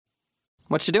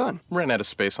What you doing? Ran out of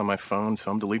space on my phone,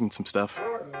 so I'm deleting some stuff.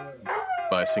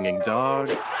 By singing dog.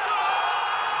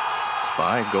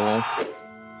 By goal.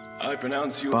 I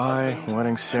pronounce you. By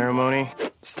wedding ceremony.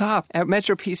 Stop. At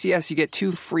Metro PCS, you get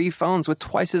 2 free phones with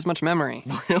twice as much memory.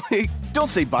 Really? Don't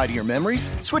say bye to your memories.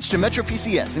 Switch to Metro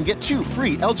PCS and get 2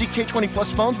 free LG K20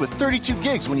 Plus phones with 32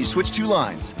 gigs when you switch 2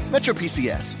 lines. Metro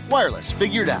PCS. Wireless.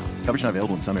 Figured out. Coverage not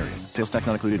available in some areas. Sales tax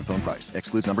not included in phone price.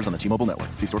 Excludes numbers on the T-Mobile network.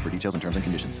 See store for details and terms and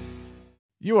conditions.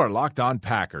 You are Locked On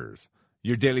Packers,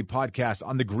 your daily podcast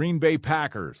on the Green Bay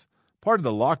Packers, part of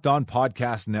the Locked On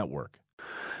Podcast Network.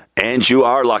 And you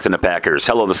are Locked On the Packers.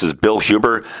 Hello, this is Bill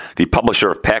Huber, the publisher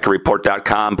of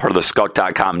PackerReport.com, part of the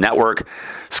Scout.com network.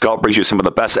 Scout brings you some of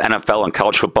the best NFL and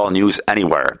college football news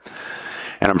anywhere.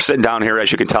 And I'm sitting down here,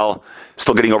 as you can tell,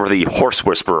 still getting over the horse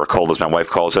whisperer cold, as my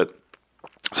wife calls it.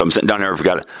 So I'm sitting down here. I've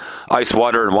got ice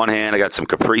water in one hand. I got some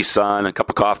Capri Sun, a cup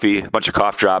of coffee, a bunch of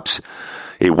cough drops,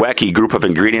 a wacky group of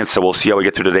ingredients. So we'll see how we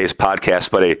get through today's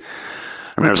podcast. But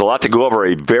there's a lot to go over.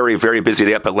 A very, very busy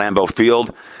day up at Lambeau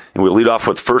Field. And we lead off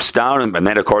with first down, and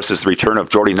that, of course, is the return of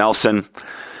Jordy Nelson.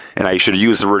 And I should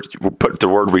put the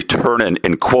word return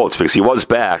in quotes because he was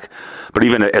back. But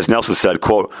even as Nelson said,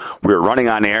 quote, "We were running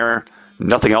on air,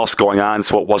 nothing else going on,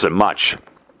 so it wasn't much."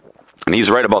 And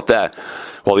he's right about that.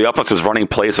 While the offense was running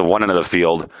plays at one end of the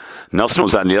field, Nelson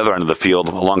was on the other end of the field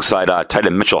alongside tight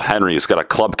end Mitchell Henry, who's got a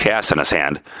club cast in his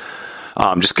hand.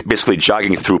 Just basically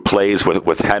jogging through plays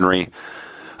with Henry.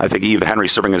 I think either Henry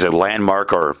serving as a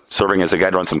landmark or serving as a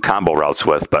guy to run some combo routes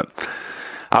with. But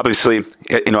obviously,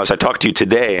 as I talk to you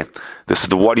today, this is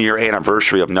the 1-year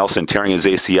anniversary of Nelson tearing his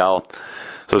ACL.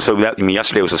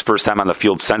 Yesterday was his first time on the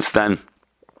field since then.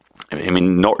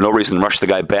 No reason to rush the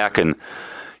guy back and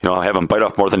have him bite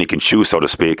off more than he can chew, so to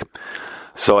speak.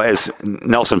 So as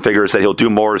Nelson figures that he'll do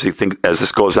more as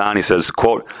this goes on, he says,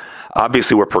 quote,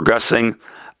 "Obviously we're progressing.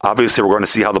 Obviously, we're going to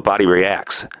see how the body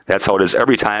reacts. That's how it is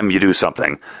every time you do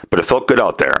something. But it felt good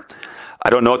out there. I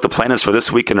don't know what the plan is for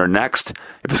this weekend or next,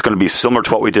 if it's going to be similar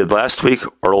to what we did last week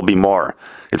or it'll be more.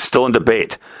 It's still in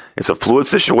debate. It's a fluid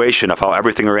situation of how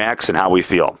everything reacts and how we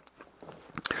feel."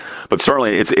 But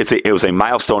certainly, it was a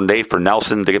milestone day for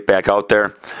Nelson to get back out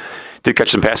there. Did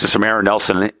catch some passes from Aaron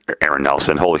Nelson,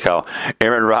 holy cow.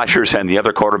 Aaron Rodgers and the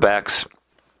other quarterbacks.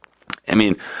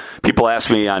 People ask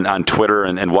me on Twitter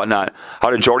and whatnot, how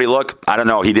did Jordy look? I don't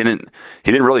know. He didn't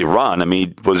really run.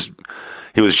 He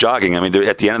was jogging.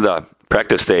 At the end of the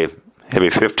practice, they have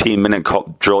a 15-minute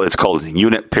drill. It's called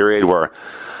unit period, where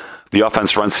the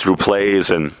offense runs through plays,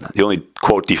 and the only,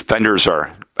 quote, defenders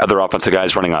are other offensive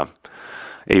guys running a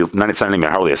 99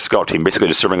 hardly a scout team, basically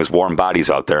just serving as warm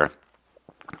bodies out there.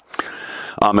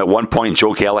 At one point,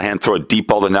 Joe Callahan threw a deep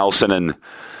ball to Nelson, and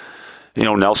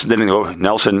Nelson didn't go.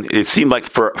 Nelson, it seemed like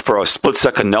for a split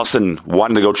second, Nelson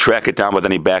wanted to go track it down, but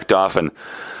then he backed off, and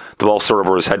the ball sort of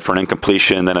over his head for an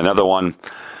incompletion. And then another one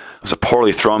was a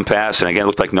poorly thrown pass, and again, it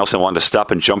looked like Nelson wanted to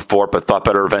stop and jump for it, but thought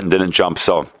better of it and didn't jump.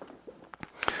 So,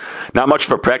 not much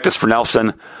of a practice for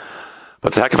Nelson, but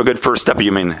it's a heck of a good first step.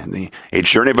 A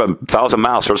journey of 1,000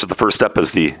 miles starts with the first step,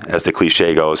 as the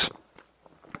cliche goes.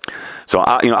 So,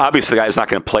 obviously, the guy's not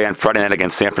going to play on Friday night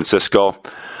against San Francisco.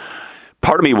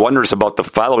 Part of me wonders about the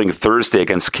following Thursday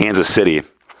against Kansas City.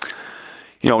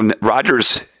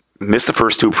 Rodgers missed the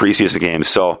first 2 preseason games,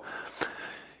 so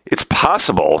it's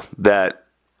possible that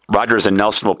Rodgers and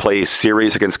Nelson will play a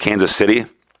series against Kansas City.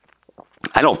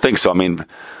 I don't think so.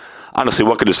 Honestly,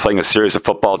 what could just playing a series of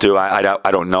football do? I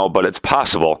don't know, but it's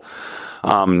possible.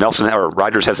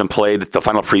 Rodgers hasn't played the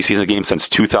final preseason game since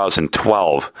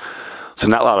 2012, so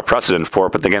not a lot of precedent for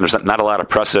it. But again, there's not a lot of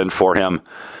precedent for him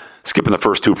skipping the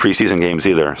first 2 preseason games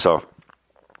either. So,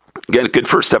 again, a good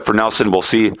first step for Nelson. We'll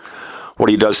see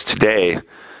what he does today,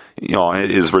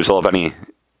 as a result of any,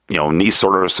 knee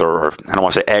soreness or I don't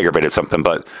want to say aggravated something,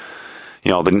 but,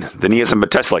 the knee hasn't been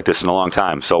tested like this in a long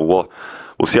time. So we'll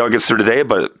see how it gets through today,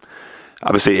 but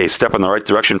obviously a step in the right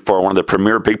direction for one of the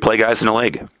premier big play guys in the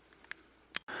league.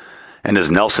 And as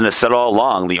Nelson has said all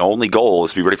along, the only goal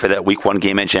is to be ready for that Week 1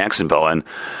 game in Jacksonville. And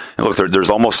look,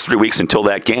 there's almost 3 weeks until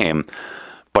that game.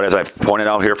 But as I've pointed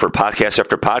out here for podcast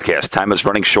after podcast, time is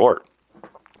running short.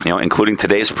 Including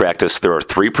today's practice, there are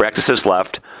 3 practices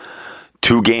left,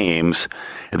 2 games,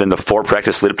 and then the 4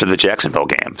 practice lead up to the Jacksonville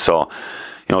game. So,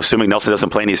 assuming Nelson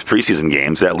doesn't play in these preseason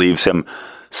games, that leaves him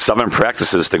 7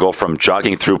 practices to go from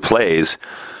jogging through plays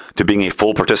to being a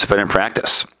full participant in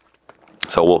practice.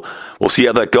 So we'll see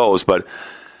how that goes. But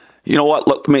you know what?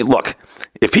 Look.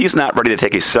 If he's not ready to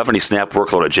take a 70-snap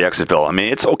workload at Jacksonville,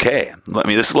 it's okay.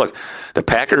 The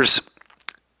Packers,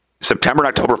 September and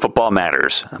October football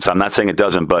matters. So I'm not saying it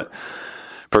doesn't, but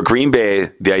for Green Bay,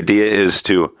 the idea is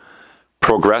to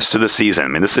progress through the season. I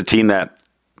mean, this is a team that,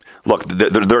 look,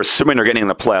 they're assuming they're getting in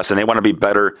the playoffs, and they want to be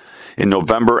better in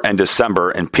November and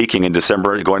December and peaking in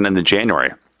December going into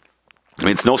January. I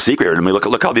mean, it's no secret. I mean,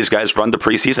 look how these guys run the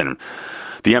preseason.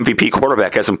 The MVP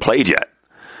quarterback hasn't played yet.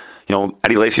 You know,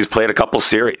 Eddie Lacy's played a couple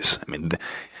series. I mean,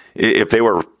 if they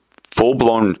were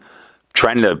full-blown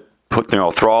trying to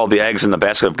throw all the eggs in the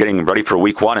basket of getting ready for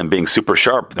week one and being super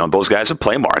sharp, you know, those guys would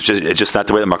play more. It's just not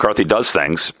the way that McCarthy does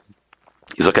things.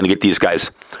 He's looking to get these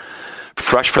guys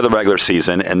fresh for the regular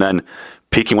season and then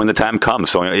peaking when the time comes.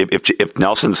 So if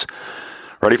Nelson's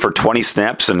ready for 20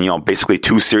 snaps and, you know, basically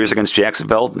 2 series against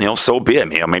Jacksonville, you know, so be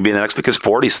it. You know, maybe the next week is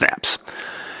 40 snaps.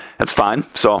 That's fine.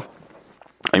 So,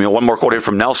 I mean, one more quote here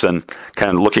from Nelson,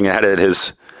 kind of looking ahead at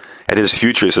his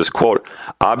future. He says, quote,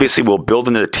 "Obviously, we'll build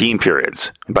into the team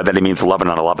periods." And by that, he means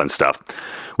 11-on-11 stuff.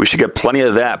 "We should get plenty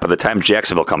of that by the time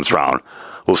Jacksonville comes around.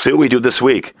 We'll see what we do this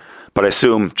week. But I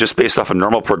assume, just based off of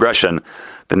normal progression,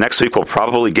 the next week we'll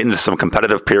probably get into some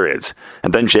competitive periods.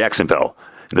 And then Jacksonville."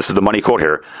 And this is the money quote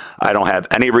here. "I don't have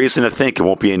any reason to think it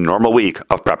won't be a normal week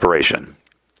of preparation."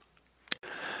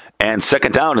 And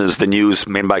second down is the news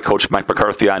made by Coach Mike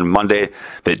McCarthy on Monday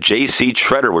that J.C.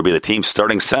 Tretter would be the team's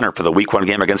starting center for the Week 1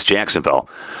 game against Jacksonville.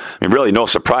 I mean, really no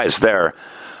surprise there.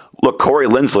 Look, Corey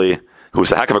Linsley,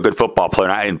 who's a heck of a good football player,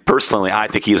 and personally I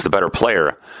think he is the better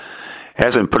player,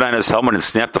 hasn't put on his helmet and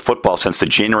snapped the football since the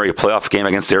January playoff game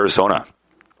against Arizona.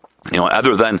 You know,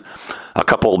 other than a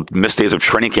couple missed days of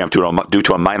training camp due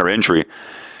to a minor injury,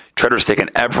 Tretter's taken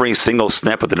every single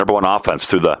snap with the number one offense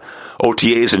through the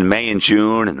OTAs in May and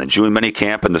June and the June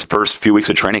minicamp and this first few weeks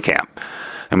of training camp.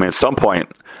 I mean, at some point,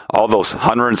 all those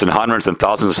hundreds and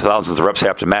thousands of reps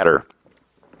have to matter.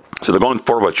 So they're going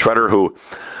forward with Tretter, who,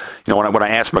 you know, when I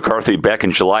asked McCarthy back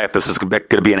in July if this is going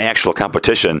to be an actual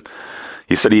competition,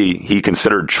 he said he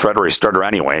considered Tretter a starter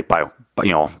anyway by,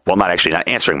 you know, well, not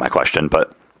answering my question,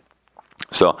 but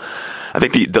so I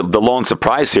think the lone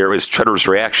surprise here is Tretter's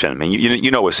reaction. I mean,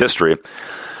 you know his history.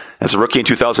 As a rookie in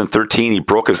 2013, he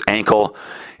broke his ankle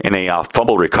in a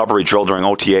fumble recovery drill during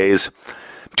OTAs.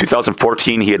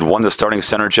 2014, he had won the starting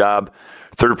center job.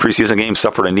 Third preseason game,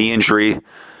 suffered a knee injury,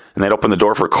 and that opened the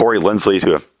door for Corey Linsley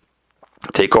to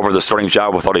take over the starting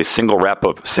job without a single rep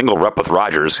with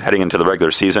Rodgers heading into the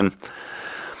regular season.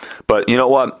 But you know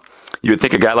what? You would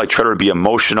think a guy like Tretter would be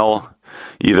emotional,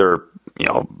 either, you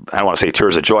know, I don't want to say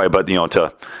tears of joy, but, you know,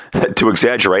 to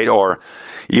exaggerate, or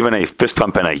even a fist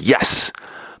pump and a yes.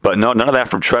 But no, none of that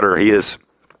from Tretter. He is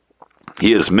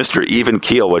Mr. Even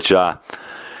Keel, which,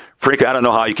 frankly, I don't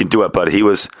know how you can do it, but he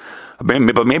was. But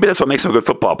maybe that's what makes him a good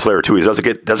football player too. He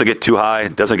doesn't get too high,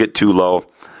 doesn't get too low.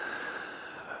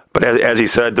 But as he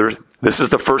said, this is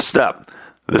the first step.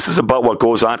 This is about what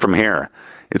goes on from here.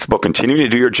 It's about continuing to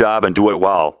do your job and do it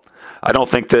well. I don't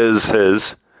think this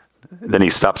is. Then he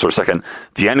stops for a second.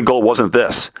 The end goal wasn't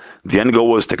this. The end goal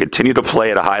was to continue to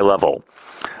play at a high level.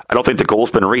 I don't think the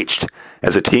goal's been reached.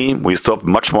 As a team, we still have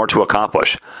much more to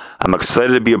accomplish. I'm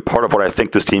excited to be a part of what I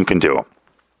think this team can do.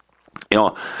 You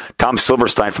know, Tom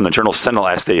Silverstein from the Journal Sentinel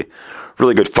asked a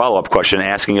really good follow-up question,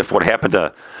 asking if what happened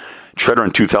to Tretter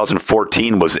in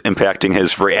 2014 was impacting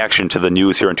his reaction to the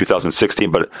news here in 2016.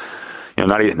 But, you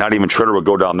know, not even Tretter would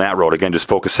go down that road. Again, just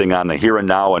focusing on the here and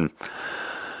now. And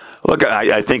look,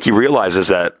 I think he realizes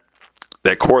that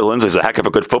Corey Linsley is a heck of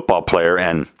a good football player,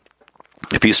 and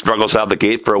if he struggles out of the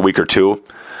gate for a week or two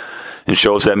and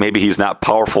shows that maybe he's not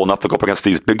powerful enough to go up against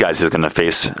these big guys he's going to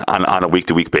face on a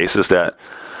week-to-week basis, that,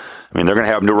 I mean, they're going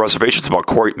to have no reservations about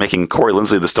making Corey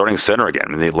Linsley the starting center again.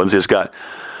 I mean, Linsley's got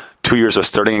 2 years of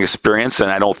starting experience,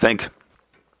 and I don't think,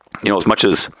 you know, as much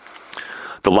as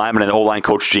the lineman and O-line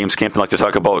coach James Campen like to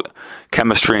talk about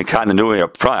chemistry and continuity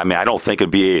up front, I mean, I don't think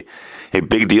it'd be a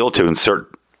big deal to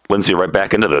insert Linsley right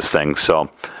back into this thing.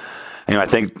 So, you know, I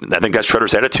think that's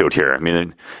Tretter's attitude here. I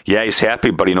mean, yeah, he's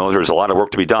happy, but he knows there's a lot of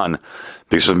work to be done because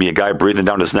there's going to be a guy breathing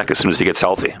down his neck as soon as he gets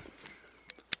healthy.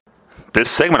 This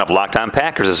segment of Locked On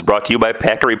Packers is brought to you by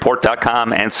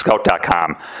PackerReport.com and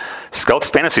Scout.com. Scout's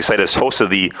fantasy site is host of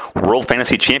the World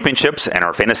Fantasy Championships, and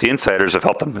our fantasy insiders have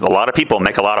helped a lot of people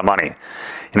make a lot of money.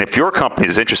 And if your company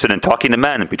is interested in talking to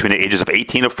men between the ages of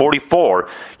 18 to 44,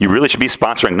 you really should be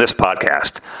sponsoring this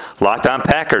podcast. Locked On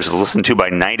Packers is listened to by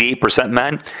 98%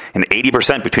 men and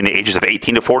 80% between the ages of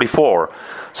 18 to 44.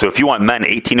 So if you want men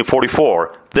 18 to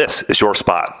 44, this is your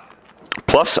spot.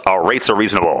 Plus, our rates are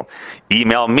reasonable.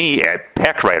 Email me at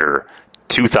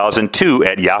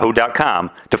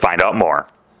packwriter2002@yahoo.com to find out more.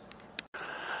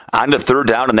 On to third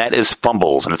down, and that is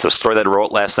fumbles. And it's a story that I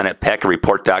wrote last night at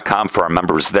PackerReport.com for our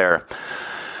members there.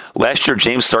 Last year,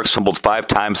 James Starks fumbled 5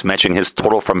 times, matching his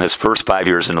total from his first 5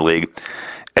 years in the league.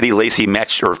 Eddie Lacy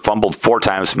matched or fumbled 4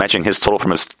 times, matching his total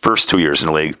from his first 2 years in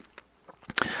the league.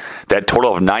 That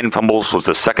total of 9 fumbles was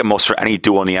the second most for any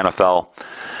duo in the NFL.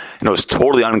 And it was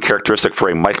totally uncharacteristic for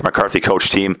a Mike McCarthy coach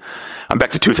team. I'm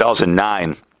back to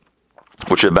 2009,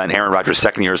 which had been Aaron Rodgers'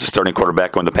 second year as a starting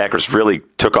quarterback when the Packers really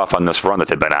took off on this run that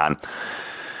they'd been on.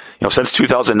 Since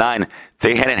 2009,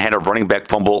 they hadn't had a running back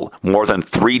fumble more than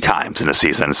 3 times in a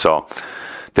season. So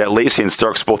that Lacy and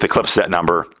Starks both eclipsed that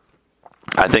number.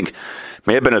 I think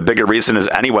may have been a bigger reason as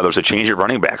any whether there's a change at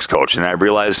running backs coach. And I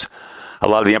realize a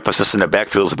lot of the emphasis in the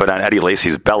backfield has been on Eddie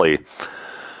Lacy's belly.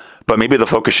 But maybe the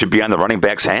focus should be on the running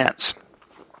back's hands.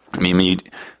 I mean,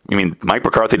 Mike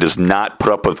McCarthy does not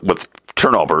put up with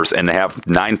turnovers, and to have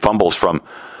 9 fumbles from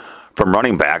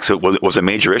running backs, it was a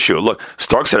major issue. Look,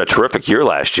 Starks had a terrific year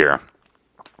last year,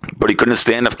 but he couldn't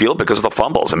stay in the field because of the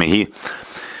fumbles. I mean,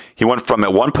 he went from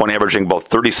at one point averaging about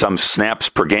 30-some snaps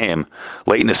per game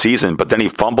late in the season, but then he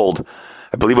fumbled,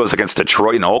 I believe it was against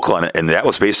Detroit and Oakland, and that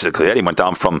was basically it. He went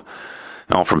down from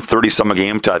 30-some a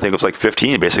game to I think it was like 15.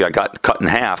 He basically got cut in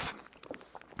half.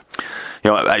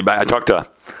 I talked to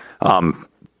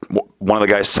one of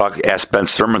the guys asked Ben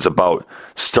Simmons about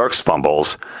Starks'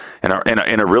 fumbles, and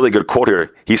in a really good quote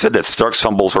here, he said that Starks'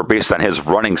 fumbles were based on his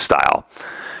running style,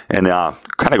 and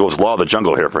kind of goes law of the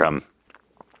jungle here for him.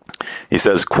 He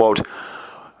says, quote,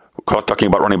 talking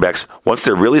about running backs, once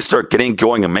they really start getting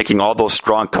going and making all those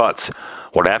strong cuts,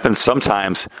 what happens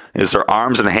sometimes is their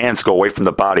arms and hands go away from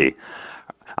the body.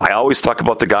 I always talk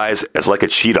about the guys as like a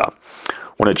cheetah.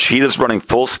 When a cheetah's running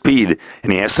full speed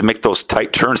and he has to make those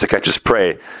tight turns to catch his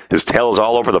prey, his tail is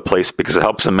all over the place because it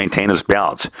helps him maintain his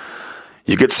balance.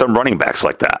 You get some running backs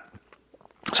like that.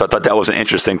 So I thought that was an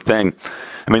interesting thing.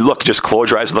 I mean, look, just close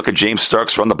your eyes and look at James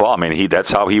Starks run the ball. I mean, that's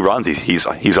how he runs.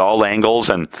 He's all angles,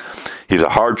 and he's a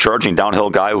hard-charging downhill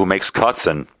guy who makes cuts,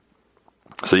 and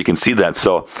so you can see that.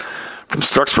 So from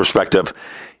Starks' perspective,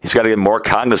 he's got to get more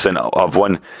cognizant of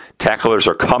when tacklers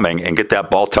are coming and get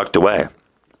that ball tucked away.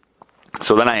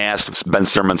 So then I asked Ben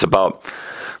Simmons about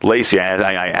Lacy.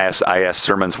 I asked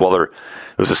Simmons whether it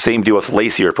was the same deal with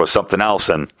Lacy or if it was something else,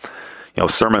 and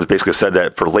Simmons basically said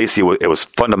that for Lacy it was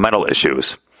fundamental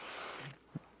issues.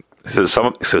 He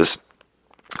says,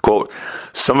 quote,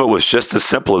 some of it was just as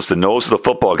simple as the nose of the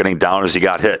football getting down as he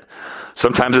got hit.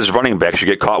 Sometimes as running backs you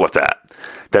get caught with that.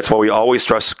 That's why we always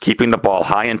stress keeping the ball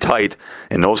high and tight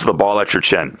and nose of the ball at your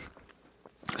chin.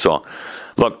 So,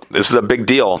 look, this is a big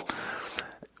deal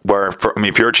where,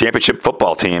 if you're a championship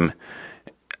football team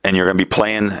and you're going to be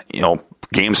playing,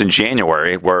 games in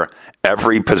January where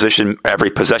every possession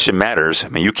matters,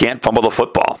 you can't fumble the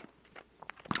football.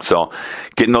 So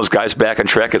getting those guys back on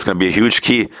track is going to be a huge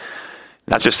key,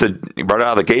 not just to right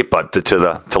out of the gate, but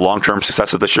to long-term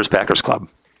success of this year's Packers club.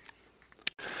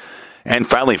 And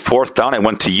finally, 4th down, I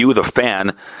went to you, the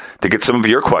fan, to get some of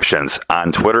your questions.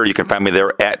 On Twitter, you can find me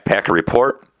there at Packer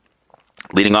Report.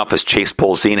 Leading off is Chase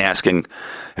Polzine asking,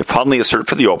 if Hundley is hurt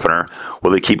for the opener,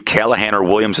 will they keep Callahan or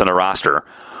Williams on the roster,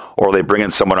 or will they bring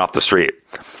in someone off the street?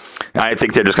 I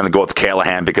think they're just going to go with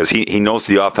Callahan because he knows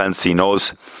the offense, he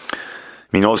knows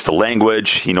the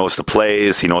language, he knows the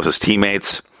plays, he knows his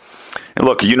teammates. And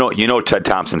look, you know Ted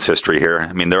Thompson's history here.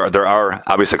 I mean, there are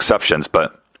obvious exceptions,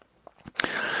 but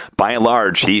by and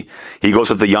large, he goes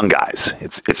with the young guys.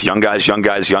 It's young guys,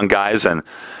 and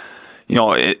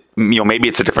maybe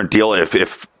it's a different deal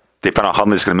if they find out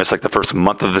Hundley's going to miss like the first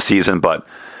month of the season, but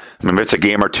if it's a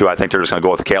game or two, I think they're just going to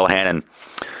go with Callahan. And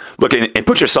look, and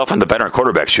put yourself in the veteran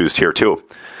quarterback shoes here too.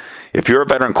 If you're a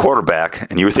veteran quarterback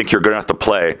and you think you're good enough to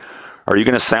play, are you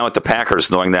going to sign with the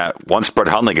Packers knowing that once Brett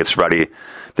Hundley gets ready,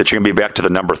 that you're going to be back to the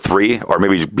number 3 or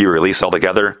maybe be released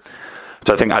altogether?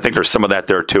 So I think there's some of that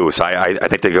there too. So I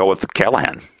think they go with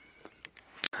Callahan.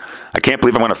 I can't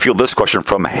believe I'm going to field this question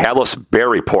from Hallis Bear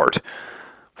Report.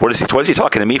 What is he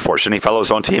talking to me for? Shouldn't he follow his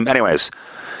own team? Anyways,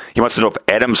 he wants to know if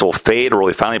Adams will fade or will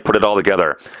he finally put it all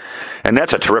together? And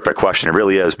that's a terrific question. It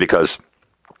really is, because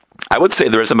I would say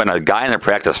there hasn't been a guy in the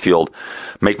practice field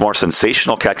make more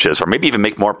sensational catches or maybe even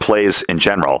make more plays in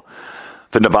general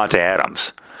than Davante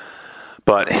Adams.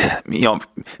 But,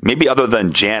 maybe other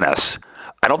than Janis,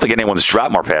 I don't think anyone's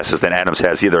dropped more passes than Adams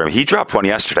has either. I mean, he dropped one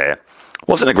yesterday.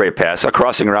 Wasn't a great pass. A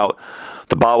crossing route.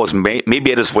 The ball was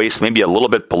maybe at his waist, maybe a little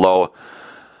bit below,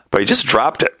 but he just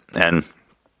dropped it. And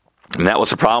that was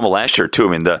the problem last year too.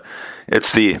 I mean,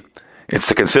 it's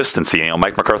the consistency.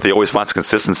 Mike McCarthy always wants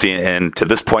consistency, and to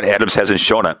this point, Adams hasn't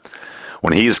shown it.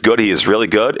 When he's good, he is really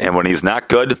good, and when he's not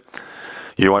good,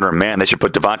 you wonder, man, they should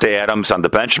put Davante Adams on the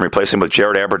bench and replace him with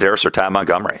Jared Abbrederis or Ty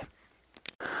Montgomery.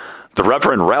 The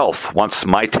Reverend Ralph wants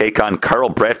my take on Carl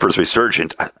Bradford's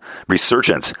resurgence.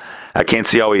 I can't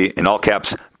see how he, in all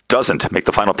caps, doesn't make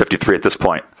the final 53 at this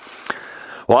point?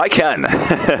 Well, I can.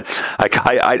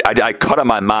 I cut on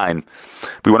my mind.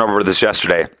 We went over this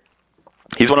yesterday.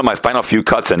 He's one of my final few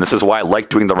cuts, and this is why I like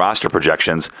doing the roster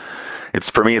projections.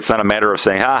 For me, it's not a matter of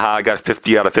saying, I got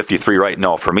 50 out of 53 right.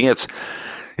 No, for me, it's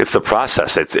the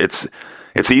process.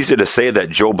 It's easy to say that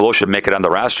Joe Blow should make it on the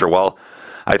roster. Well,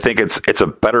 I think it's a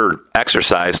better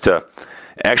exercise to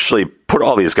actually put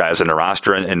all these guys in the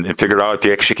roster and figure out if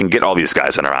you actually can get all these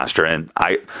guys in the roster. And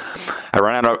I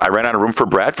ran out of room for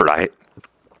Bradford. I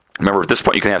remember at this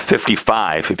point you can have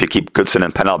 55 if you keep Goodson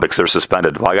and Pennell because they're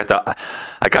suspended. Well,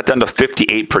 I got down to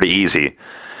 58 pretty easy,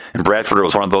 and Bradford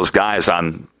was one of those guys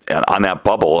on that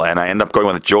bubble, and I ended up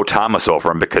going with Joe Thomas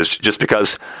over him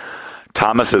because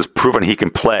Thomas has proven he can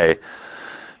play.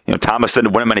 Thomas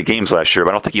didn't win many games last year,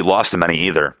 but I don't think he lost them any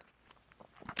either.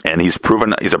 And he's a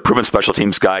proven special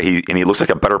teams guy. He looks like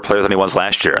a better player than he was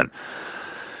last year. And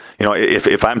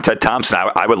if I'm Ted Thompson,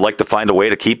 I would like to find a way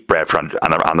to keep Bradford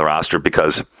on the roster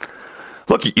because,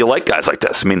 look, you like guys like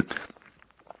this. I mean,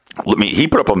 he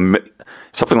put up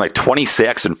something like 20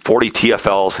 sacks and 40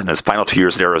 TFLs in his final 2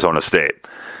 years at Arizona State.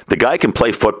 The guy can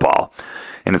play football,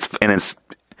 and it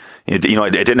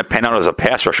didn't pan out as a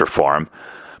pass rusher for him.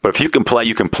 But if you can play,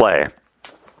 you can play.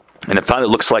 And it finally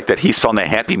looks like that he's found that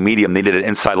happy medium needed an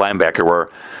inside linebacker where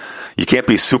you can't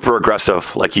be super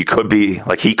aggressive like he could be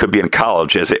in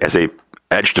college as a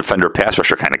edge defender, pass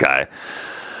rusher kind of guy.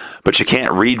 But you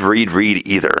can't read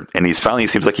either. And he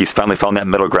seems like he's finally found that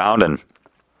middle ground. And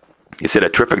he's had a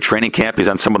terrific training camp. He's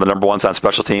on some of the number ones on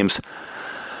special teams.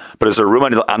 But is there room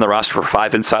on the roster for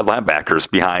 5 inside linebackers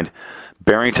behind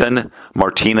Barrington,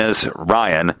 Martinez,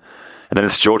 Ryan, and then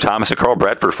it's Joe Thomas and Carl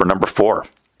Bradford for number 4.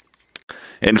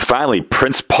 And finally,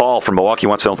 Prince Paul from Milwaukee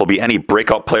wants to know if there'll be any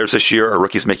breakout players this year or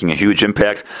rookies making a huge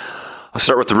impact. I'll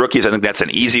start with the rookies. I think that's an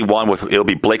easy one. It'll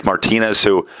be Blake Martinez,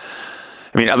 who,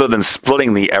 other than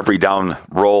splitting the every down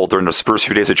role during those first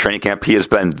few days of training camp, he has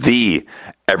been the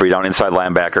every down inside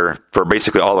linebacker for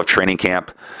basically all of training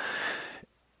camp.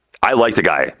 I like the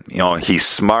guy. He's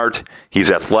smart.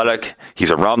 He's athletic.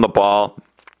 He's around the ball.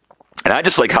 And I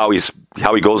just like how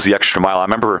he goes the extra mile. I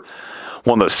remember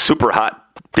one of the super hot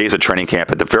days of training camp.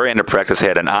 At the very end of practice, they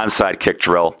had an onside kick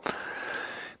drill.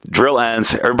 Drill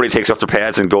ends. Everybody takes off their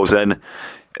pads and goes in. And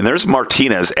there's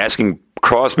Martinez asking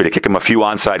Crosby to kick him a few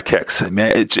onside kicks.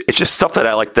 It's just stuff that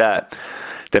I like that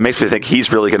makes me think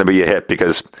he's really going to be a hit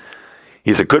because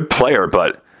he's a good player,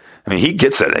 but he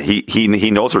gets it. He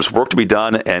knows there's work to be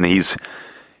done, and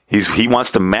he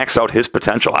wants to max out his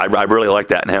potential. I really like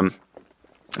that in him.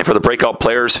 And for the breakout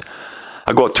players,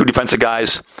 I'll go with 2 defensive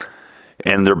guys,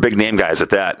 and they're big name guys at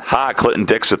that. Clinton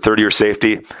Dix, a third-year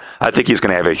safety. I think he's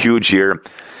going to have a huge year.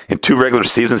 In 2 regular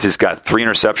seasons, he's got 3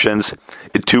 interceptions.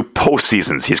 In 2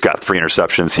 postseasons, he's got 3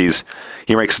 interceptions.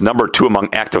 He ranks number 2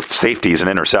 among active safeties in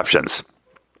interceptions.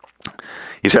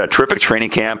 He's had a terrific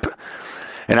training camp,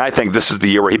 and I think this is the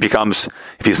year where he becomes,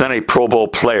 if he's not a Pro Bowl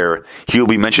player, he will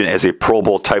be mentioned as a Pro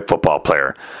Bowl type football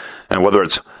player. And whether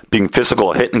it's being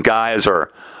physical, hitting guys,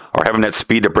 or having that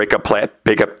speed to break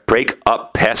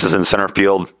up passes in center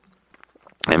field,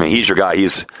 he's your guy.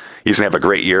 He's going to have a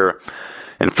great year.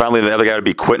 And finally, the other guy would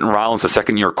be Quentin Rollins, the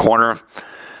second-year corner.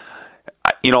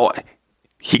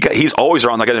 He's always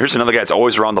around. Here's another guy that's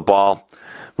always around the ball,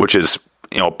 which is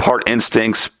part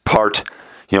instincts, part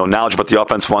knowledge of what the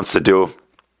offense wants to do.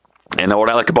 And what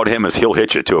I like about him is he'll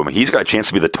hit you to him. He's got a chance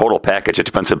to be the total package at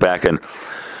defensive back. And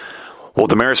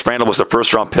Damaris Randall was the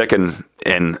first-round pick and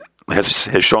has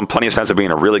shown plenty of signs of being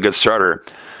a really good starter.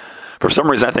 For some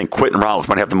reason, I think Quentin Rollins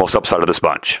might have the most upside of this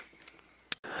bunch.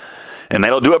 And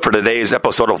that'll do it for today's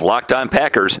episode of Locked On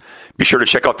Packers. Be sure to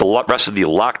check out the rest of the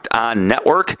Locked On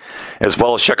Network, as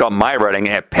well as check out my writing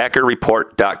at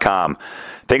PackerReport.com.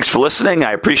 Thanks for listening.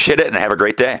 I appreciate it, and have a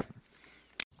great day.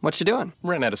 What you doing?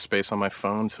 Ran out of space on my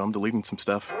phone, so I'm deleting some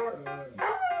stuff.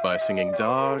 By singing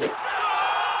dog.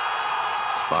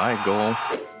 By goal.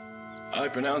 I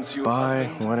pronounce you.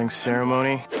 By wedding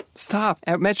ceremony. Stop.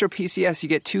 At Metro PCS, you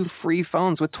get 2 free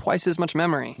phones with twice as much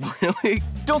memory. Really?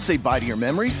 Don't say bye to your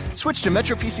memories. Switch to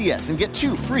Metro PCS and get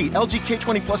 2 free LG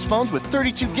K20 Plus phones with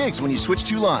 32 gigs when you switch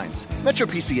 2 lines. Metro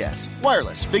PCS.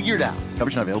 Wireless. Figured out.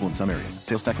 Coverage not available in some areas.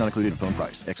 Sales tax not included in phone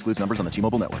price. Excludes numbers on the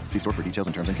T-Mobile network. See store for details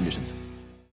and terms and conditions.